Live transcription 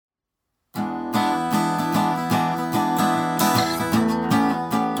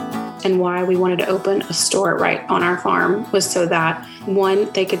why we wanted to open a store right on our farm was so that,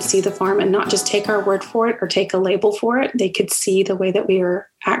 one, they could see the farm and not just take our word for it or take a label for it. They could see the way that we are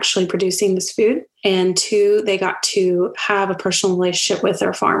actually producing this food. And two, they got to have a personal relationship with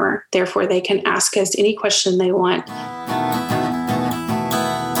their farmer. Therefore, they can ask us any question they want.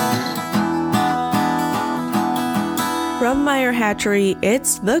 From Meyer Hatchery,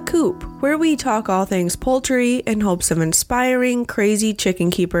 it's The Coop, where we talk all things poultry in hopes of inspiring crazy chicken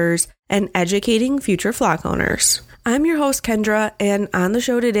keepers and educating future flock owners. I'm your host, Kendra, and on the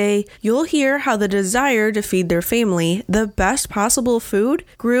show today, you'll hear how the desire to feed their family the best possible food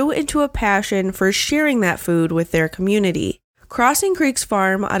grew into a passion for sharing that food with their community. Crossing Creeks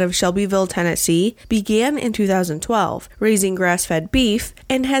Farm out of Shelbyville, Tennessee began in 2012, raising grass-fed beef,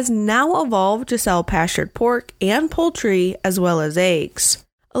 and has now evolved to sell pastured pork and poultry as well as eggs.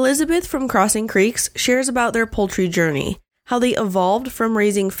 Elizabeth from Crossing Creeks shares about their poultry journey, how they evolved from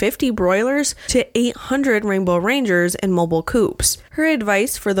raising 50 broilers to 800 Rainbow Rangers in mobile coops, her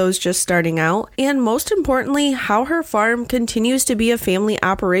advice for those just starting out, and most importantly, how her farm continues to be a family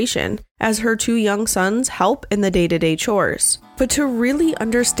operation as her 2 young sons help in the day-to-day chores. But to really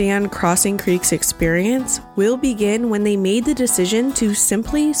understand Crossing Creek's experience, we'll begin when they made the decision to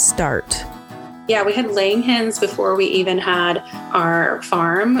simply start. Yeah, we had laying hens before we even had our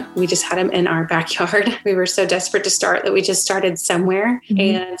farm. We just had them in our backyard. We were so desperate to start that we just started somewhere.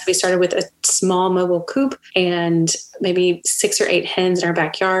 And we started with a small mobile coop and maybe 6 or 8 hens in our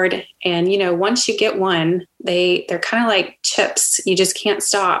backyard. And, you know, once you get one, they're kind of like chips. You just can't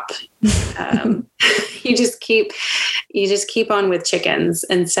stop. You just keep on with chickens.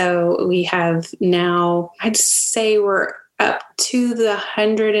 And so we have now, I'd say we're up to the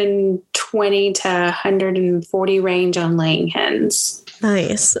 120 to 140 range on laying hens.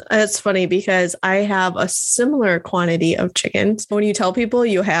 Nice. It's funny because I have a similar quantity of chickens. When you tell people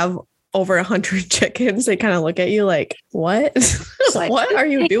you have over 100 chickens, they kind of look at you like, what? Like, what are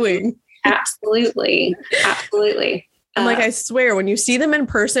you doing? Absolutely. Absolutely. And I swear, when you see them in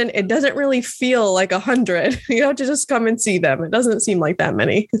person, it doesn't really feel like 100. You have to just come and see them. It doesn't seem like that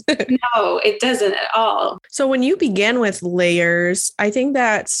many. No, it doesn't at all. So when you began with layers, I think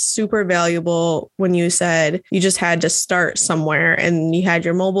that's super valuable when you said you just had to start somewhere and you had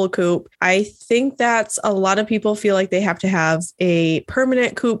your mobile coop. I think that's a lot of people feel like they have to have a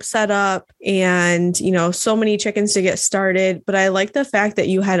permanent coop set up and, you know, so many chickens to get started. But I like the fact that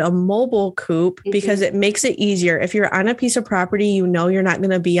you had a mobile coop because it makes it easier. If you're on a piece of property, you know, you're not going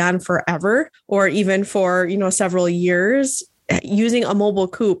to be on forever or even for, you know, several years. Using a mobile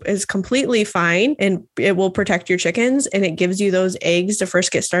coop is completely fine and it will protect your chickens and it gives you those eggs to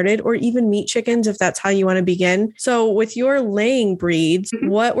first get started or even meat chickens if that's how you want to begin. So with your laying breeds,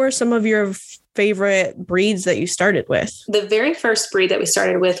 what were some of your favorite breeds that you started with? The very first breed that we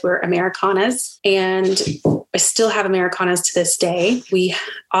started with were Americanas, and I still have Americanas to this day. We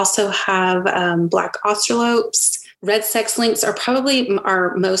also have black Australopes. Red sex links are probably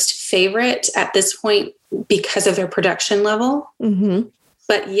our most favorite at this point because of their production level.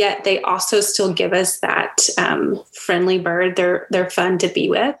 But yet they also still give us that friendly bird. They're fun to be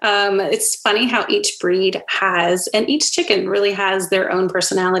with. It's funny how each breed has, and each chicken really has their own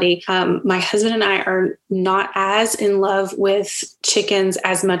personality. My husband and I are not as in love with chickens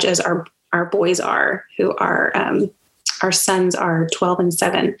as much as our boys are, who are our sons are 12 and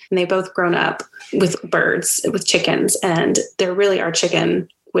 7, and they both grown up with birds, with chickens, and they're really our chicken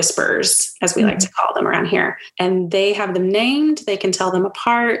whisperers, as we like to call them around here. And they have them named, they can tell them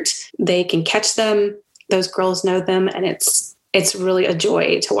apart, they can catch them. Those girls know them, and it's really a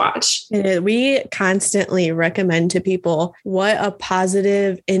joy to watch. We constantly recommend to people what a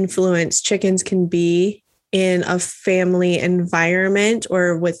positive influence chickens can be in a family environment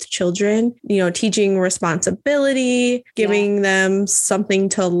or with children, you know, teaching responsibility, giving them something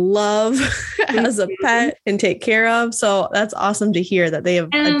to love as a pet and take care of. So that's awesome to hear that they have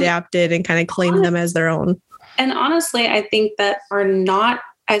adapted and kind of claimed them as their own. And honestly, I think that are not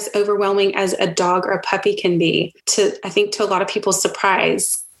as overwhelming as a dog or a puppy can be. I think to a lot of people's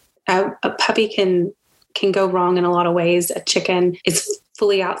surprise, a puppy can go wrong in a lot of ways. A chicken is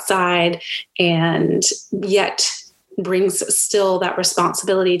fully outside and yet brings still that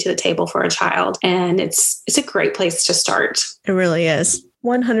responsibility to the table for a child. And it's a great place to start. It really is.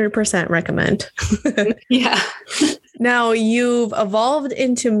 100% recommend. Yeah. Now you've evolved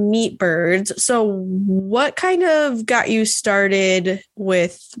into meat birds. So what kind of got you started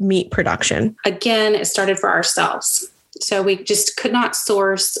with meat production? Again, it started for ourselves. So we just could not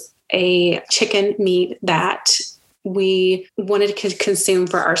source a chicken meat that we wanted to consume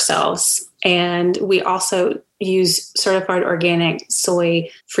for ourselves. And we also use certified organic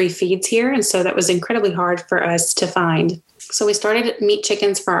soy-free feeds here. And so that was incredibly hard for us to find. So we started meat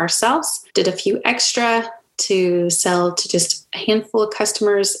chickens for ourselves, did a few extra to sell to just a handful of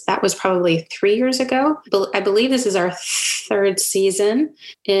customers. That was probably 3 years ago. I believe this is our third season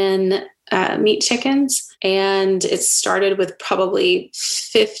in meat chickens. And it started with probably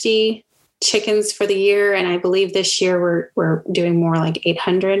 50 chickens for the year. And I believe this year we're doing more like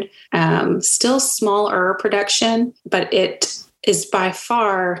 800. Still smaller production, but it is by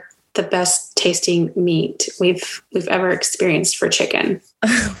far the best tasting meat we've ever experienced for chicken.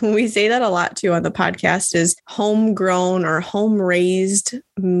 We say that a lot too on the podcast is homegrown or home raised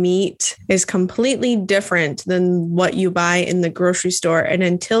meat is completely different than what you buy in the grocery store. And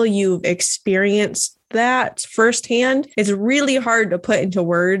until you've experienced that firsthand, it's really hard to put into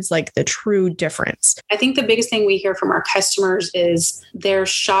words like the true difference. I think the biggest thing we hear from our customers is they're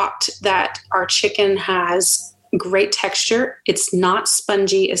shocked that our chicken has great texture. It's not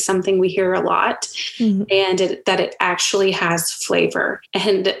spongy is something we hear a lot, and that it actually has flavor.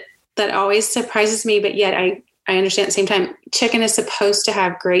 And that always surprises me, but yet I understand at the same time, chicken is supposed to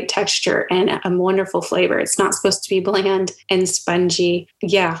have great texture and a wonderful flavor. It's not supposed to be bland and spongy.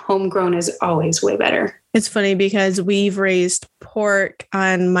 Yeah, homegrown is always way better. It's funny because we've raised pork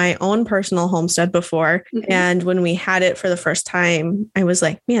on my own personal homestead before. And when we had it for the first time, I was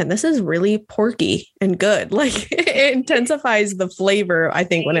like, man, this is really porky and good. Like it intensifies the flavor, I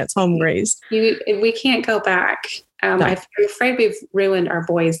think, when it's home raised. We can't go back. No. I'm afraid we've ruined our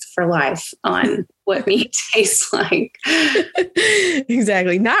boys for life on what meat tastes like.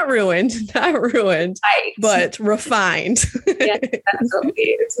 Exactly. Not ruined, right. But refined. Yes,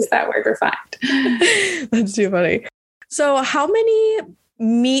 absolutely. This is that word, refined. That's too funny. So how many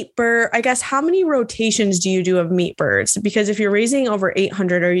how many rotations do you do of meat birds? Because if you're raising over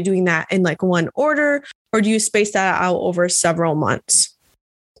 800, are you doing that in like one order, or do you space that out over several months?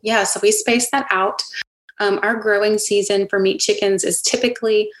 Yeah, so we space that out. Our growing season for meat chickens is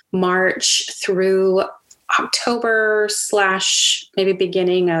typically March through October / maybe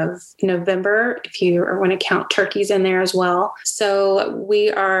beginning of November, if you want to count turkeys in there as well. So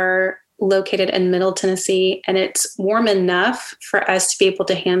we are located in Middle Tennessee, and it's warm enough for us to be able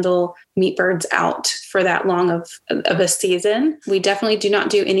to handle meat birds out for that long of a season. We definitely do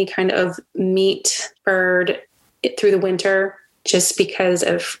not do any kind of meat bird through the winter, just because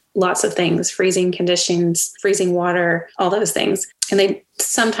of lots of things, freezing conditions, freezing water, all those things. And they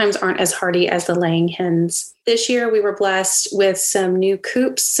sometimes aren't as hardy as the laying hens. This year, we were blessed with some new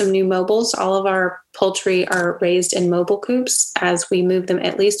coops, some new mobiles. All of our poultry are raised in mobile coops. As we move them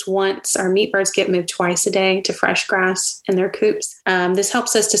at least once, our meat birds get moved twice a day to fresh grass in their coops. This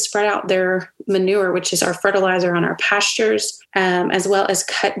helps us to spread out their manure, which is our fertilizer on our pastures, as well as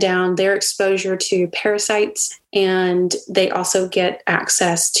cut down their exposure to parasites. And they also get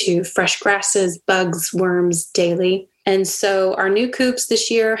access to fresh grasses, bugs, worms daily. And so our new coops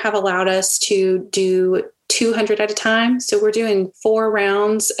this year have allowed us to do 200 at a time. So we're doing 4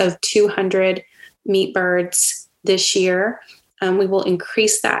 rounds of 200 meat birds this year. We will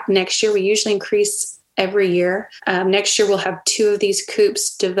increase that next year. We usually increase every year. Next year, we'll have 2 of these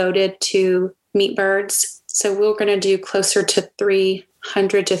coops devoted to meat birds. So we're going to do closer to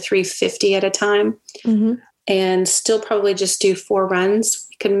 300 to 350 at a time. And still probably just do 4 runs.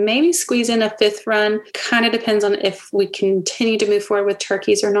 We could maybe squeeze in a 5th run. Kind of depends on if we continue to move forward with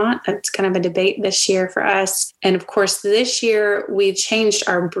turkeys or not. That's kind of a debate this year for us. And of course, this year we've changed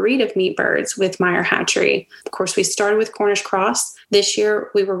our breed of meat birds with Meyer Hatchery. Of course, we started with Cornish Cross. This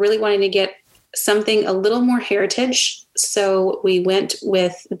year, we were really wanting to get something a little more heritage. So we went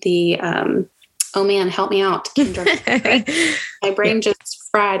with the, oh man, help me out, Kendra. My brain just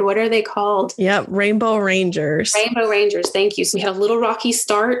fried. What are they called? Yep. Rainbow Rangers. Rainbow Rangers. Thank you. So we had a little rocky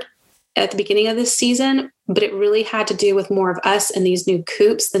start at the beginning of this season, but it really had to do with more of us in these new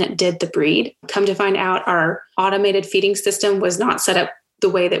coops than it did the breed. Come to find out, our automated feeding system was not set up the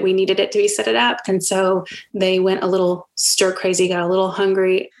way that we needed it to be set it up. And so they went a little stir crazy, got a little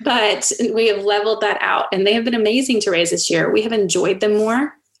hungry, but we have leveled that out, and they have been amazing to raise this year. We have enjoyed them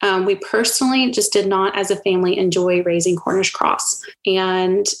more. We personally just did not, as a family, enjoy raising Cornish Cross.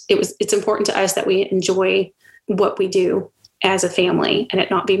 And it's important to us that we enjoy what we do as a family and it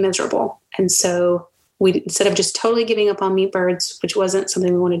not be miserable. And so we, instead of just totally giving up on meat birds, which wasn't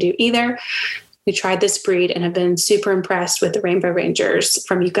something we want to do either, we tried this breed and have been super impressed with the Rainbow Rangers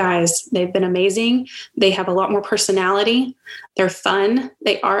from you guys. They've been amazing. They have a lot more personality. They're fun.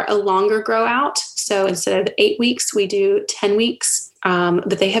 They are a longer grow out. So instead of 8 weeks, we do 10 weeks.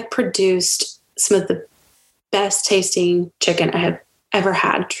 But they have produced some of the best tasting chicken I have ever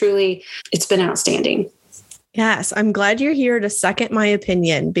had. Truly, it's been outstanding. Yes, I'm glad you're here to second my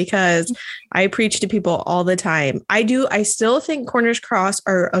opinion because I preach to people all the time. I still think Cornish Cross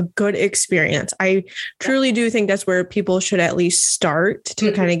are a good experience. I truly do think that's where people should at least start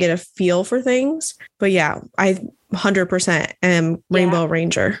to kind of get a feel for things. But yeah, I 100% am Rainbow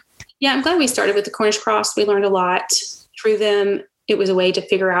Ranger. Yeah, I'm glad we started with the Cornish Cross. We learned a lot through them. It was a way to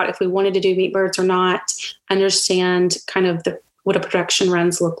figure out if we wanted to do meat birds or not, understand kind of what a production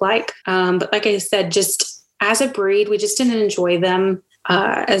runs look like. But like I said, just as a breed, we just didn't enjoy them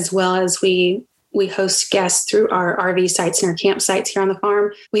as well as we host guests through our RV sites and our campsites here on the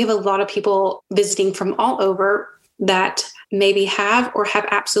farm. We have a lot of people visiting from all over that maybe have or have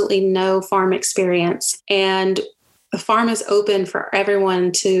absolutely no farm experience. And the farm is open for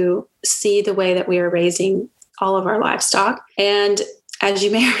everyone to see the way that we are raising all of our livestock. And as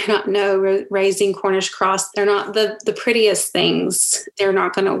you may or may not know, raising Cornish Cross, they're not the prettiest things. They're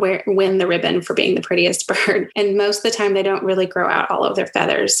not going to win the ribbon for being the prettiest bird. And most of the time, they don't really grow out all of their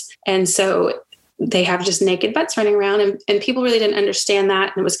feathers. And so they have just naked butts running around. And people really didn't understand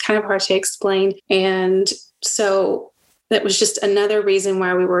that. And it was kind of hard to explain. And so that was just another reason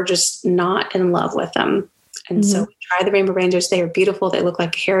why we were just not in love with them. And so we tried the Rainbow Rangers. They are beautiful. They look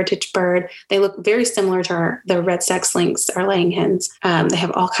like a heritage bird. They look very similar to the red sex lynx, our laying hens. They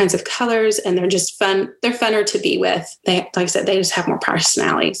have all kinds of colors and they're just fun. They're funner to be with. Like I said, they just have more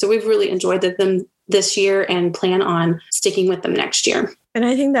personality. So we've really enjoyed them this year and plan on sticking with them next year. And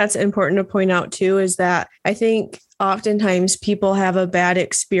I think that's important to point out too, is that I think oftentimes people have a bad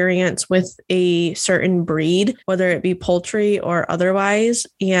experience with a certain breed, whether it be poultry or otherwise,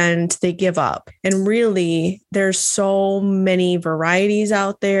 and they give up. And really, there's so many varieties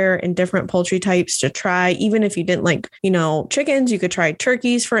out there and different poultry types to try. Even if you didn't like, chickens, you could try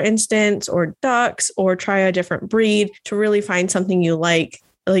turkeys, for instance, or ducks, or try a different breed to really find something you like.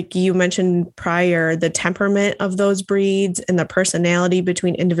 Like you mentioned prior, the temperament of those breeds and the personality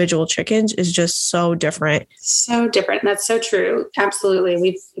between individual chickens is just so different. So different. That's so true. Absolutely.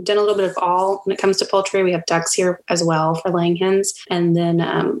 We've done a little bit of all when it comes to poultry. We have ducks here as well for laying hens. And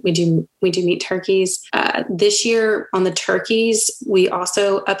then we do meat turkeys. This year on the turkeys, we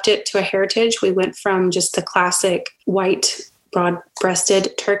also upped it to a heritage. We went from just the classic white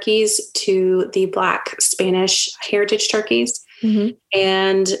broad-breasted turkeys to the black Spanish heritage turkeys. Mm-hmm.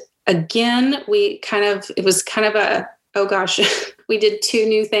 And again, it was kind of a, oh gosh, we did 2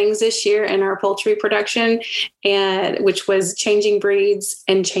 new things this year in our poultry production, and which was changing breeds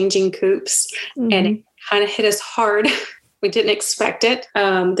and changing coops. Mm-hmm. And it kind of hit us hard. We didn't expect it.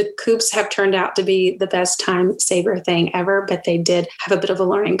 The coops have turned out to be the best time saver thing ever, but they did have a bit of a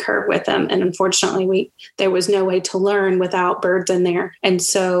learning curve with them. And unfortunately, there was no way to learn without birds in there. And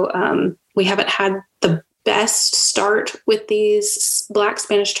so we haven't had the best start with these black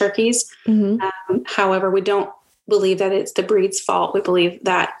Spanish turkeys. Mm-hmm. However, we don't believe that it's the breed's fault. We believe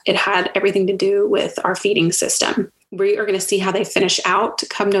that it had everything to do with our feeding system. We are going to see how they finish out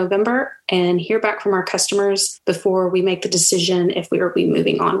come November and hear back from our customers before we make the decision if we will be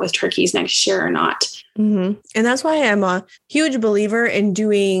moving on with turkeys next year or not. Mm-hmm. And that's why I'm a huge believer in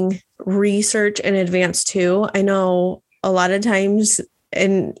doing research in advance too. I know a lot of times,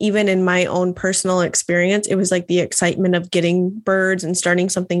 and even in my own personal experience, it was like the excitement of getting birds and starting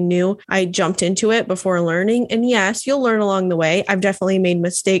something new. I jumped into it before learning. And yes, you'll learn along the way. I've definitely made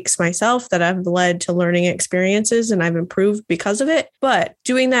mistakes myself that have led to learning experiences, and I've improved because of it. But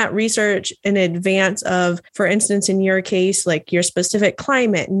doing that research in advance of, for instance, in your case, like your specific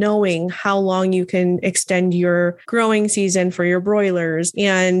climate, knowing how long you can extend your growing season for your broilers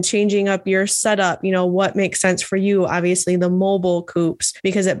and changing up your setup, what makes sense for you. Obviously, the mobile coop,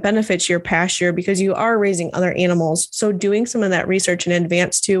 because it benefits your pasture because you are raising other animals. So doing some of that research in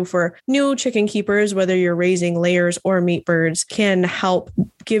advance too for new chicken keepers, whether you're raising layers or meat birds, can help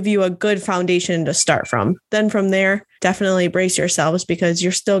give you a good foundation to start from. Then from there, definitely brace yourselves because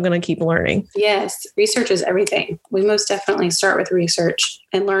you're still going to keep learning. Yes, research is everything. We most definitely start with research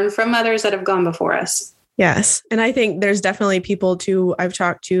and learn from others that have gone before us. Yes. And I think there's definitely people too I've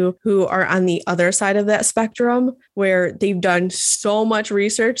talked to who are on the other side of that spectrum where they've done so much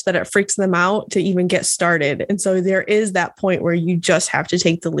research that it freaks them out to even get started. And so there is that point where you just have to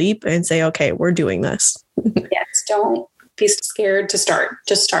take the leap and say, okay, we're doing this. Yes. Don't be scared to start.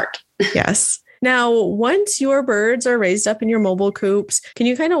 Just start. Yes. Now, once your birds are raised up in your mobile coops, can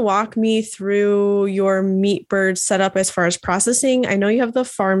you kind of walk me through your meat bird setup as far as processing? I know you have the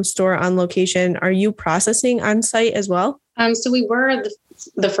farm store on location. Are you processing on site as well? So we were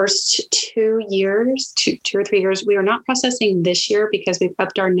the first 2 years, 2 or 3 years. We are not processing this year because we've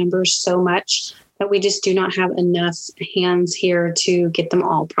upped our numbers so much that we just do not have enough hands here to get them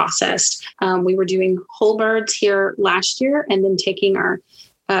all processed. We were doing whole birds here last year and then taking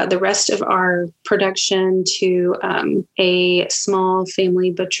the rest of our production to a small family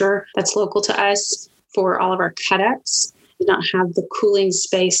butcher that's local to us for all of our cutups. We did not have the cooling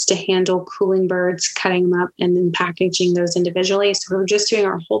space to handle cooling birds, cutting them up, and then packaging those individually. So we were just doing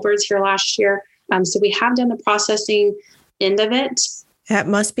our whole birds here last year. So we have done the processing end of it. That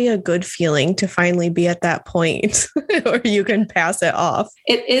must be a good feeling to finally be at that point where you can pass it off.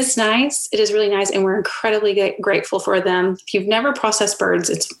 It is nice. It is really nice. And we're incredibly grateful for them. If you've never processed birds,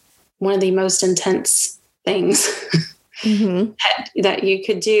 it's one of the most intense things that you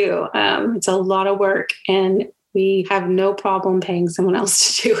could do. It's a lot of work, and we have no problem paying someone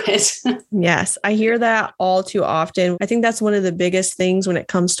else to do it. Yes, I hear that all too often. I think that's one of the biggest things when it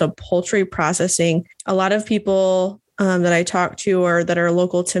comes to poultry processing. A lot of people that I talk to or that are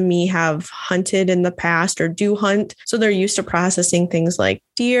local to me have hunted in the past or do hunt. So they're used to processing things like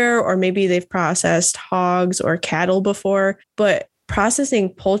deer, or maybe they've processed hogs or cattle before. But processing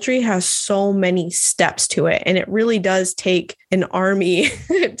poultry has so many steps to it, and it really does take an army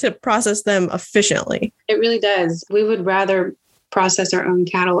to process them efficiently. It really does. We would rather process our own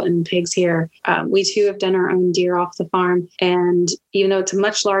cattle and pigs here. We too have done our own deer off the farm. And even though it's a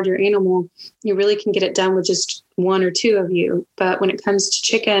much larger animal, you really can get it done with just one or two of you. But when it comes to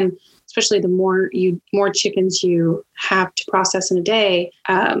chicken, especially the more chickens you have to process in a day,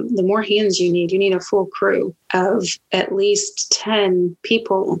 the more hands you need. You need a full crew of at least 10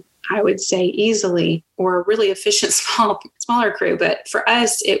 people, I would say, easily, or a really efficient smaller crew. But for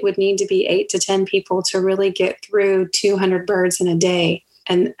us, it would need to be 8 to 10 people to really get through 200 birds in a day.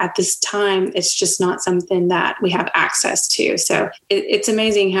 And at this time, it's just not something that we have access to. So it's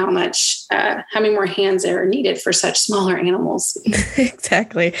amazing how many more hands are needed for such smaller animals.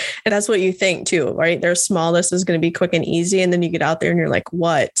 Exactly. And that's what you think too, right? They're small. This is going to be quick and easy. And then you get out there and you're like,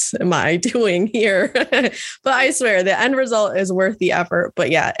 what am I doing here? But I swear the end result is worth the effort. But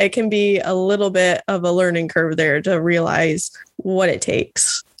yeah, it can be a little bit of a learning curve there to realize what it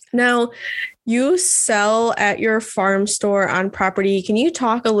takes. Now, you sell at your farm store on property. Can you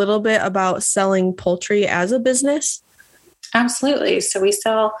talk a little bit about selling poultry as a business? Absolutely. So we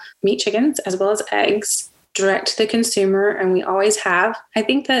sell meat chickens as well as eggs direct to the consumer, and we always have. I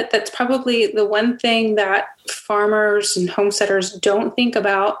think that that's probably the one thing that farmers and homesteaders don't think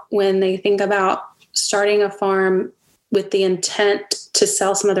about when they think about starting a farm with the intent to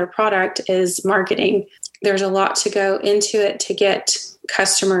sell some other product is marketing. There's a lot to go into it to get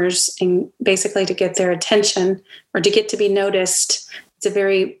customers and basically to get their attention or to get to be noticed. It's a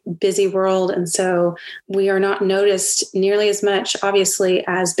very busy world. And so we are not noticed nearly as much, obviously,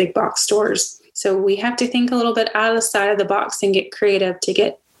 as big box stores. So we have to think a little bit out of the side of the box and get creative to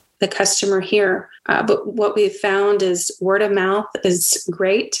get the customer here. But what we've found is word of mouth is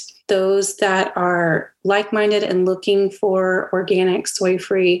great. Those that are like-minded and looking for organic,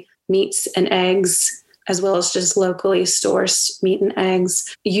 soy-free meats and eggs, as well as just locally sourced meat and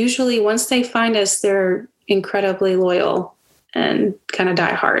eggs. Usually once they find us, they're incredibly loyal and kind of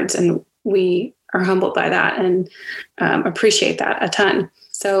diehards. And we are humbled by that and appreciate that a ton.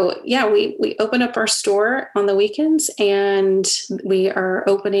 So yeah, we open up our store on the weekends, and we are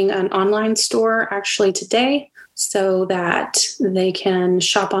opening an online store actually today so that they can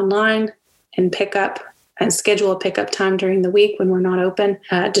shop online and pick up and schedule a pickup time during the week when we're not open,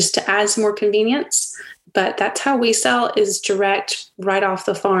 just to add some more convenience. But that's how we sell, is direct right off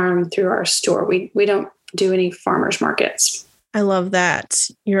the farm through our store. We don't do any farmers markets. I love that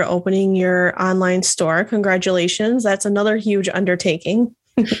you're opening your online store. Congratulations. That's another huge undertaking.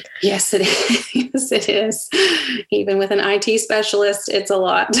 Yes, it is. Yes, it is. Even with an IT specialist, it's a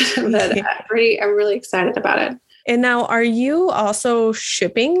lot, but I'm really excited about it. And now, are you also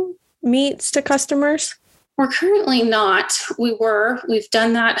shipping meats to customers? We're currently not. We've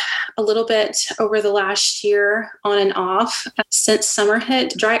done that a little bit over the last year on and off. Since summer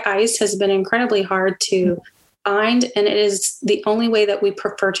hit, dry ice has been incredibly hard to find, and it is the only way that we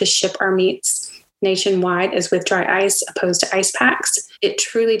prefer to ship our meats nationwide is with dry ice opposed to ice packs. It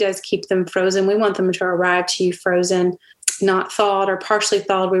truly does keep them frozen. We want them to arrive to you frozen, not thawed or partially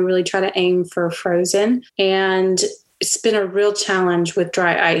thawed. We really try to aim for frozen. And it's been a real challenge with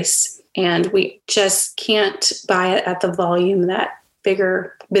dry ice. And we just can't buy it at the volume that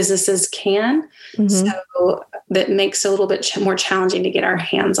bigger businesses can. Mm-hmm. So that makes it a little bit more challenging to get our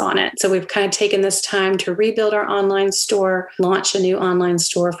hands on it. So we've kind of taken this time to rebuild our online store, launch a new online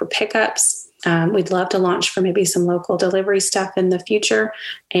store for pickups. We'd love to launch for maybe some local delivery stuff in the future,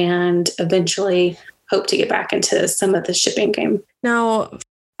 and eventually hope to get back into some of the shipping game. Now,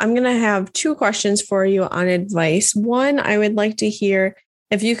 I'm going to have 2 questions for you on advice. One, I would like to hear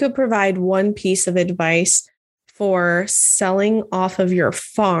if you could provide one piece of advice for selling off of your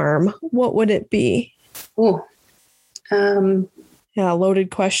farm, what would it be? Oh, yeah,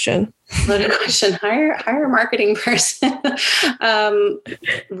 loaded question. Loaded question. Hire a marketing person.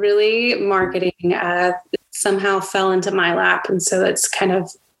 Really, marketing somehow fell into my lap, and so it's kind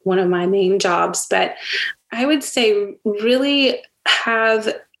of one of my main jobs. But I would say really have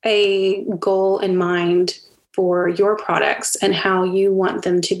a goal in mind for your products and how you want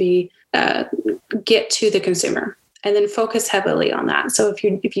them to be get to the consumer, and then focus heavily on that. So if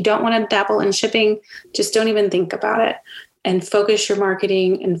you don't want to dabble in shipping, just don't even think about it, and focus your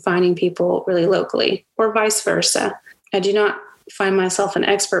marketing and finding people really locally, or vice versa. I do not find myself an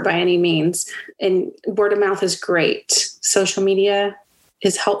expert by any means, and word of mouth is great. Social media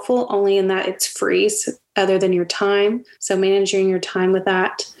is helpful only in that it's free, other than your time. So managing your time with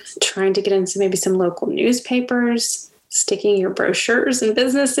that, trying to get into maybe some local newspapers, sticking your brochures in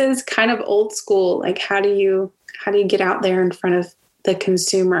businesses, kind of old school. Like how do you get out there in front of the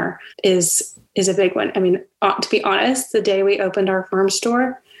consumer is a big one. I mean, to be honest, the day we opened our farm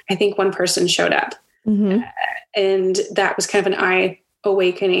store, I think one person showed up. Mm-hmm. And that was kind of an eye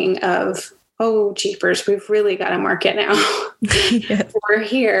awakening of, oh, jeepers, we've really got a market now. Yes. We're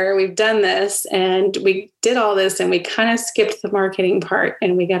here, we've done this, and we did all this, and we kind of skipped the marketing part,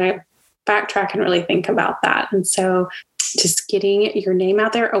 and we got to backtrack and really think about that. And so just getting your name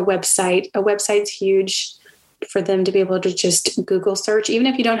out there, a website's huge for them to be able to just Google search, even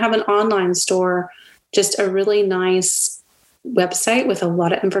if you don't have an online store, just a really nice website with a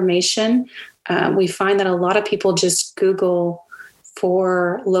lot of information. We find that a lot of people just Google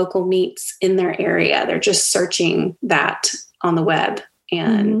for local meats in their area. They're just searching that on the web.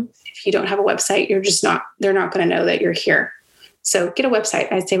 And if you don't have a website, they're not going to know that you're here. So get a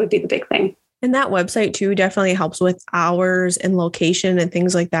website, I'd say, would be the big thing. And that website too definitely helps with hours and location and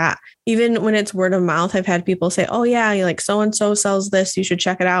things like that. Even when it's word of mouth, I've had people say, oh yeah, like so-and-so sells this, you should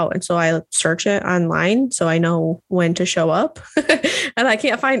check it out. And so I search it online so I know when to show up and I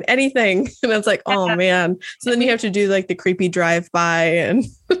can't find anything. And it's like, oh man. So then you have to do like the creepy drive-by and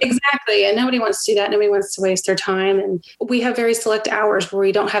exactly. And nobody wants to do that. Nobody wants to waste their time. And we have very select hours where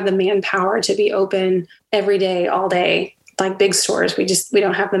we don't have the manpower to be open every day, all day. Like big stores, we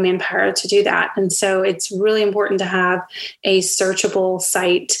don't have the manpower to do that. And so it's really important to have a searchable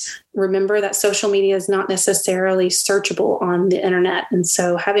site. Remember that social media is not necessarily searchable on the internet. And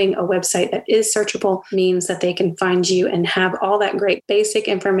so having a website that is searchable means that they can find you and have all that great basic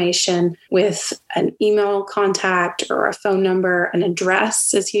information with an email contact or a phone number. An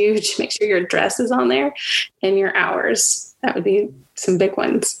address is huge. Make sure your address is on there, and your hours. That would be some big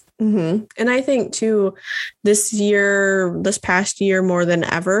ones. Mm-hmm. And I think too, this past year, more than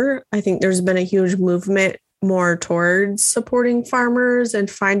ever, I think there's been a huge movement more towards supporting farmers and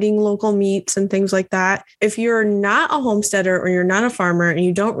finding local meats and things like that. If you're not a homesteader or you're not a farmer and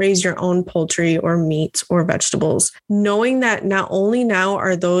you don't raise your own poultry or meat or vegetables, knowing that not only now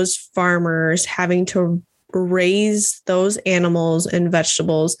are those farmers having to raise those animals and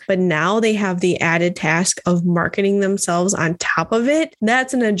vegetables, but now they have the added task of marketing themselves on top of it.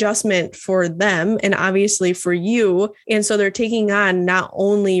 That's an adjustment for them and obviously for you. And so they're taking on not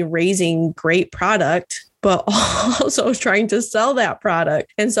only raising great product, but also trying to sell that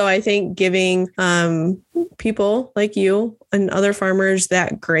product. And so I think giving people like you and other farmers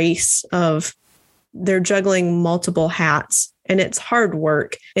that grace of they're juggling multiple hats. And it's hard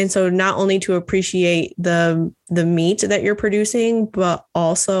work. And so not only to appreciate the meat that you're producing, but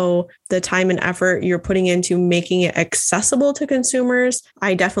also the time and effort you're putting into making it accessible to consumers.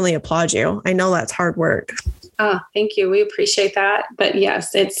 I definitely applaud you. I know that's hard work. Thank you. We appreciate that. But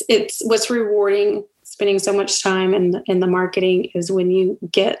yes, it's what's rewarding spending so much time in the marketing is when you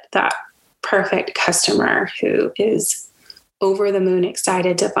get that perfect customer who is over the moon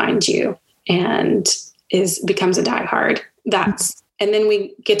excited to find you and becomes a diehard. And then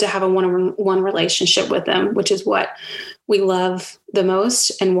we get to have a one-on-one relationship with them, which is what we love the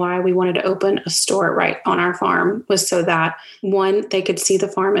most and why we wanted to open a store right on our farm, was so that one, they could see the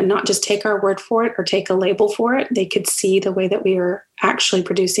farm and not just take our word for it or take a label for it. They could see the way that we are actually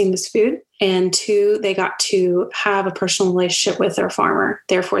producing this food. And two, they got to have a personal relationship with their farmer.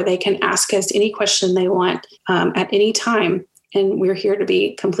 Therefore, they can ask us any question they want at any time. And we're here to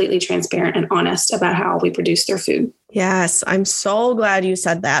be completely transparent and honest about how we produce their food. Yes, I'm so glad you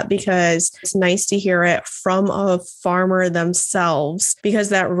said that, because it's nice to hear it from a farmer themselves, because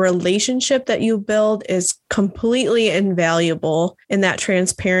that relationship that you build is completely invaluable in that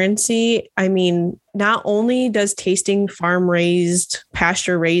transparency. I mean, not only does tasting farm-raised,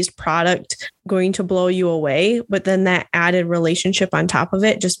 pasture-raised product going to blow you away, but then that added relationship on top of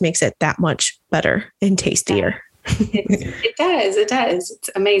it just makes it that much better and tastier. It does. It's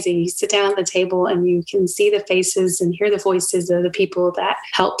amazing. You sit down at the table and you can see the faces and hear the voices of the people that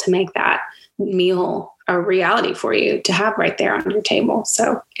help to make that meal a reality for you to have right there on your table.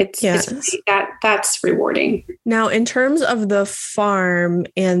 So it's that's rewarding. Now, in terms of the farm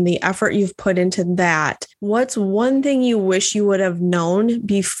and the effort you've put into that, what's one thing you wish you would have known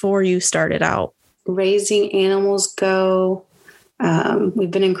before you started out? Raising animals go.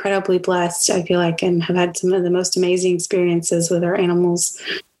 We've been incredibly blessed, I feel like, and have had some of the most amazing experiences with our animals.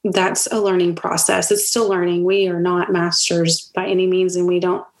 That's a learning process. It's still learning. We are not masters by any means, and we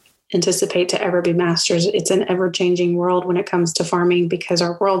don't anticipate to ever be masters. It's an ever-changing world when it comes to farming because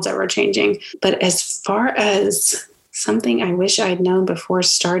our world's ever-changing. But as far as something I wish I'd known before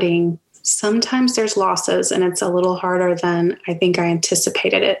starting, sometimes there's losses, and it's a little harder than I think I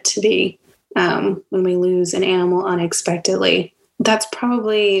anticipated it to be when we lose an animal unexpectedly. That's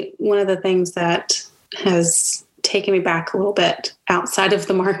probably one of the things that has taken me back a little bit outside of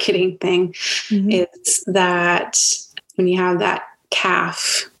the marketing thing, is that when you have that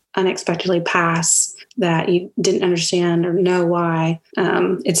calf unexpectedly pass that you didn't understand or know why,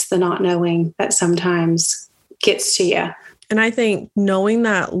 it's the not knowing that sometimes gets to you. And I think knowing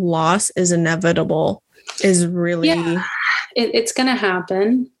that loss is inevitable is really... It's going to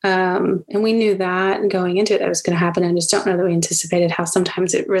happen. And we knew that going into it, that was going to happen. I just don't know that we anticipated how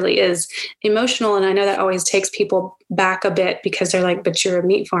sometimes it really is emotional. And I know that always takes people back a bit because they're like, but you're a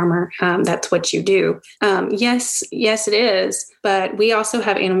meat farmer. That's what you do. Yes, it is. But we also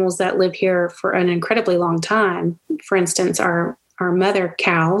have animals that live here for an incredibly long time. For instance, our mother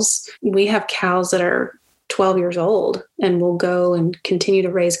cows, we have cows that are 12 years old and will go and continue to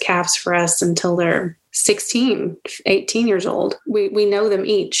raise calves for us until they're 16, 18 years old. We know them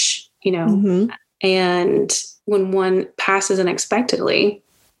each, and when one passes unexpectedly,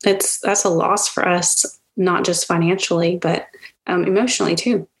 that's a loss for us, not just financially, but emotionally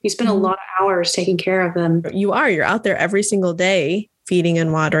too. You spend a lot of hours taking care of them. You're out there every single day, feeding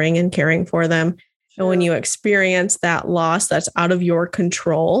and watering and caring for them. And when you experience that loss that's out of your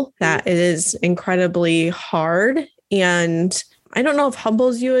control, that is incredibly hard. And I don't know if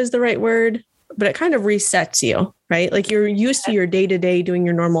humbles you is the right word, but it kind of resets you, right? Like you're used to your day-to-day doing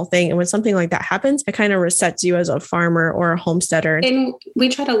your normal thing. And when something like that happens, it kind of resets you as a farmer or a homesteader. And we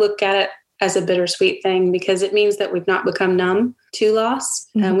try to look at it as a bittersweet thing because it means that we've not become numb to loss,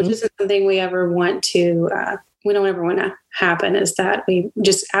 which isn't something we ever want to, we don't ever want to happen, is that we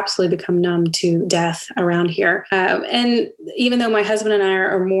just absolutely become numb to death around here. And even though my husband and I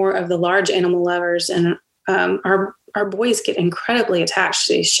are more of the large animal lovers, and our boys get incredibly attached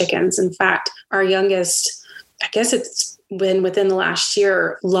to these chickens. In fact, our youngest, I guess it's been within the last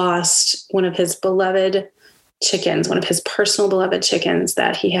year, lost one of his beloved chickens, one of his personal beloved chickens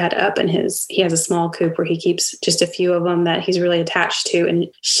that he had up in he has a small coop where he keeps just a few of them that he's really attached to. And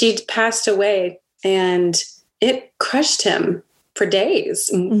she passed away and it crushed him for days.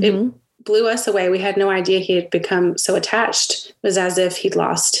 It blew us away. We had no idea he had become so attached. It was as if he'd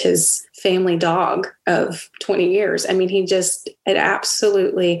lost his family dog of 20 years. I mean, it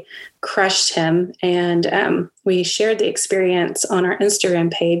absolutely crushed him. And we shared the experience on our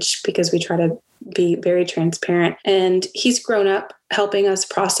Instagram page because we try to be very transparent. And he's grown up helping us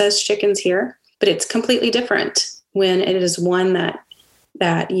process chickens here, but it's completely different when it is one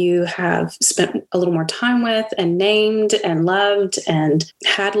that you have spent a little more time with and named and loved and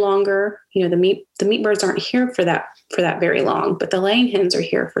had longer. The meat birds aren't here for that very long, but the laying hens are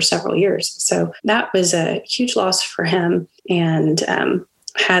here for several years. So that was a huge loss for him, and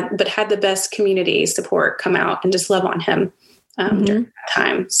had the best community support come out and just love on him during that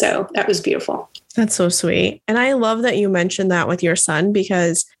time. So that was beautiful. That's so sweet. And I love that you mentioned that with your son,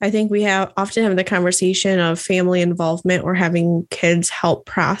 because I think we often have the conversation of family involvement or having kids help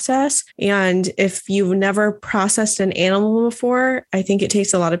process. And if you've never processed an animal before, I think it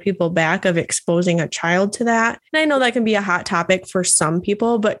takes a lot of people back of exposing a child to that. And I know that can be a hot topic for some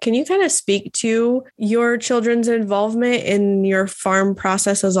people, but can you kind of speak to your children's involvement in your farm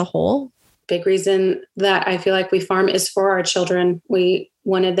process as a whole? Big reason that I feel like we farm is for our children. We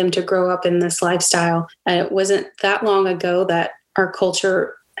wanted them to grow up in this lifestyle. And it wasn't that long ago that our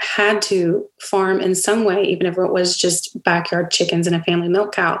culture had to farm in some way, even if it was just backyard chickens and a family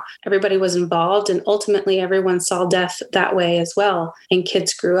milk cow. Everybody was involved, and ultimately everyone saw death that way as well. And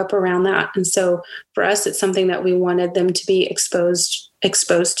kids grew up around that. And so for us, it's something that we wanted them to be exposed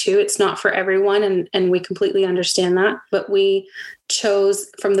to. It's not for everyone, and we completely understand that. But we chose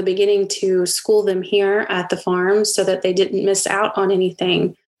from the beginning to school them here at the farm so that they didn't miss out on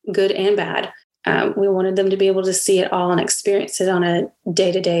anything, good and bad. We wanted them to be able to see it all and experience it on a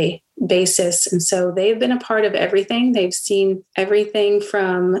day-to-day basis. And so they've been a part of everything. They've seen everything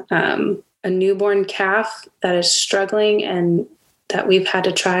from a newborn calf that is struggling and that we've had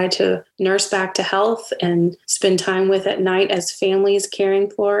to try to nurse back to health and spend time with at night as families, caring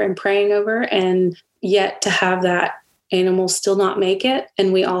for and praying over, and yet to have that animal still not make it.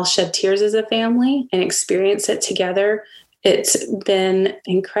 And we all shed tears as a family and experience it together. It's been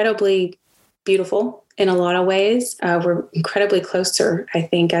incredibly beautiful in a lot of ways. We're incredibly closer, I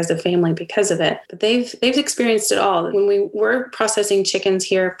think, as a family because of it. But they've experienced it all. When we were processing chickens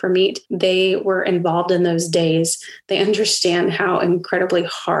here for meat, they were involved in those days. They understand how incredibly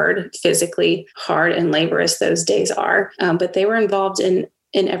physically hard and laborious those days are. But they were involved in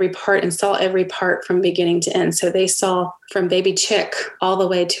every part and saw every part from beginning to end. So they saw from baby chick all the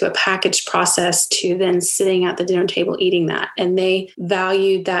way to a packaged process to then sitting at the dinner table eating that. And they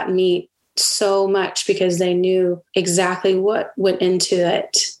valued that meat so much because they knew exactly what went into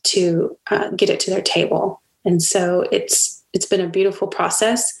it to get it to their table. And so it's been a beautiful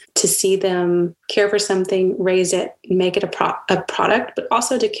process to see them care for something, raise it, make it a product, but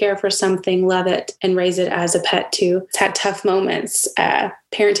also to care for something, love it, and raise it as a pet too. It's had tough moments,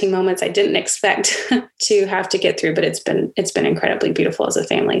 parenting moments I didn't expect to have to get through, but it's been incredibly beautiful as a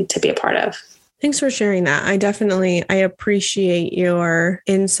family to be a part of. Thanks for sharing that. I appreciate your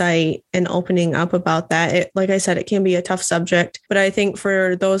insight and opening up about that. Like I said, it can be a tough subject, but I think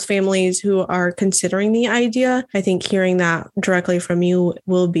for those families who are considering the idea, I think hearing that directly from you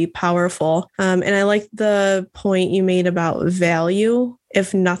will be powerful. And I like the point you made about value,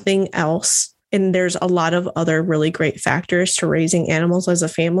 if nothing else. And there's a lot of other really great factors to raising animals as a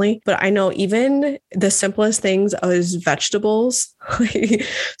family. But I know even the simplest things is vegetables.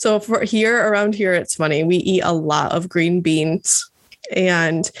 So around here, it's funny. We eat a lot of green beans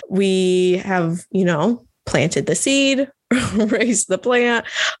and we have, planted the seed, raised the plant,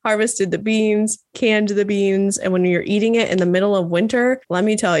 harvested the beans, canned the beans. And when you're eating it in the middle of winter, let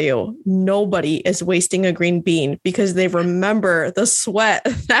me tell you, nobody is wasting a green bean because they remember the sweat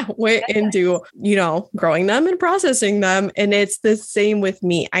that went into, growing them and processing them. And it's the same with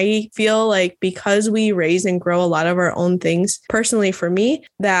me. I feel like because we raise and grow a lot of our own things, personally for me,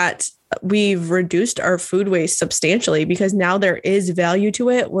 that we've reduced our food waste substantially because now there is value to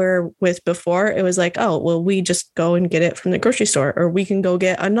it, where with before it was like, oh, well, we just go and get it from the grocery store, or we can go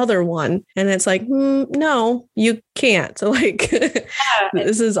get another one. And it's like, no, you can't. So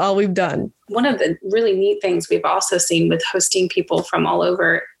this is all we've done. One of the really neat things we've also seen with hosting people from all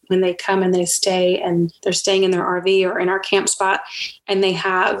over, when they come and they stay and they're staying in their RV or in our camp spot, and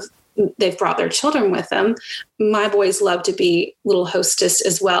they've brought their children with them. My boys love to be little hostess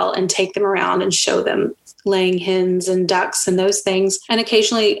as well and take them around and show them laying hens and ducks and those things. And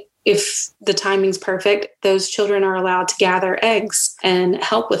occasionally, if the timing's perfect, those children are allowed to gather eggs and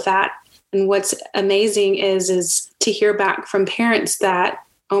help with that. And what's amazing is to hear back from parents that,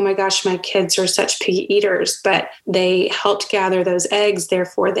 oh my gosh, my kids are such piggy eaters, but they helped gather those eggs.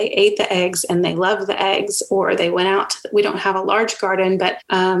 Therefore, they ate the eggs and they love the eggs, or they went out. We don't have a large garden, but,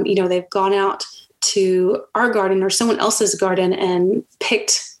 they've gone out to our garden or someone else's garden and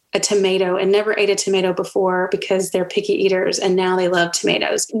picked a tomato and never ate a tomato before because they're picky eaters. And now they love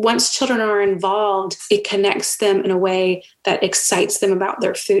tomatoes. Once children are involved, it connects them in a way that excites them about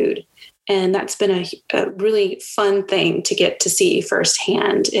their food. And that's been a really fun thing to get to see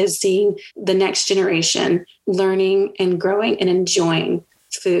firsthand, is seeing the next generation learning and growing and enjoying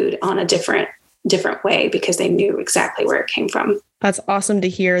food on a different way because they knew exactly where it came from. That's awesome to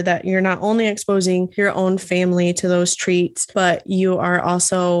hear that you're not only exposing your own family to those treats, but you are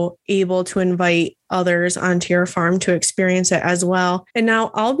also able to invite others onto your farm to experience it as well. And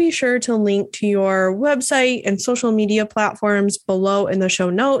now I'll be sure to link to your website and social media platforms below in the show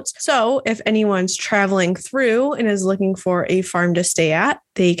notes. So if anyone's traveling through and is looking for a farm to stay at,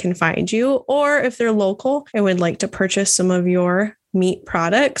 they can find you. Or if they're local and would like to purchase some of your meat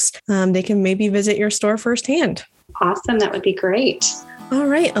products, they can maybe visit your store firsthand. Awesome. That would be great. All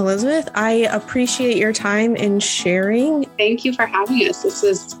right, Elizabeth, I appreciate your time in sharing. Thank you for having us.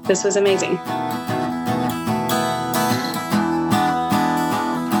 This was amazing.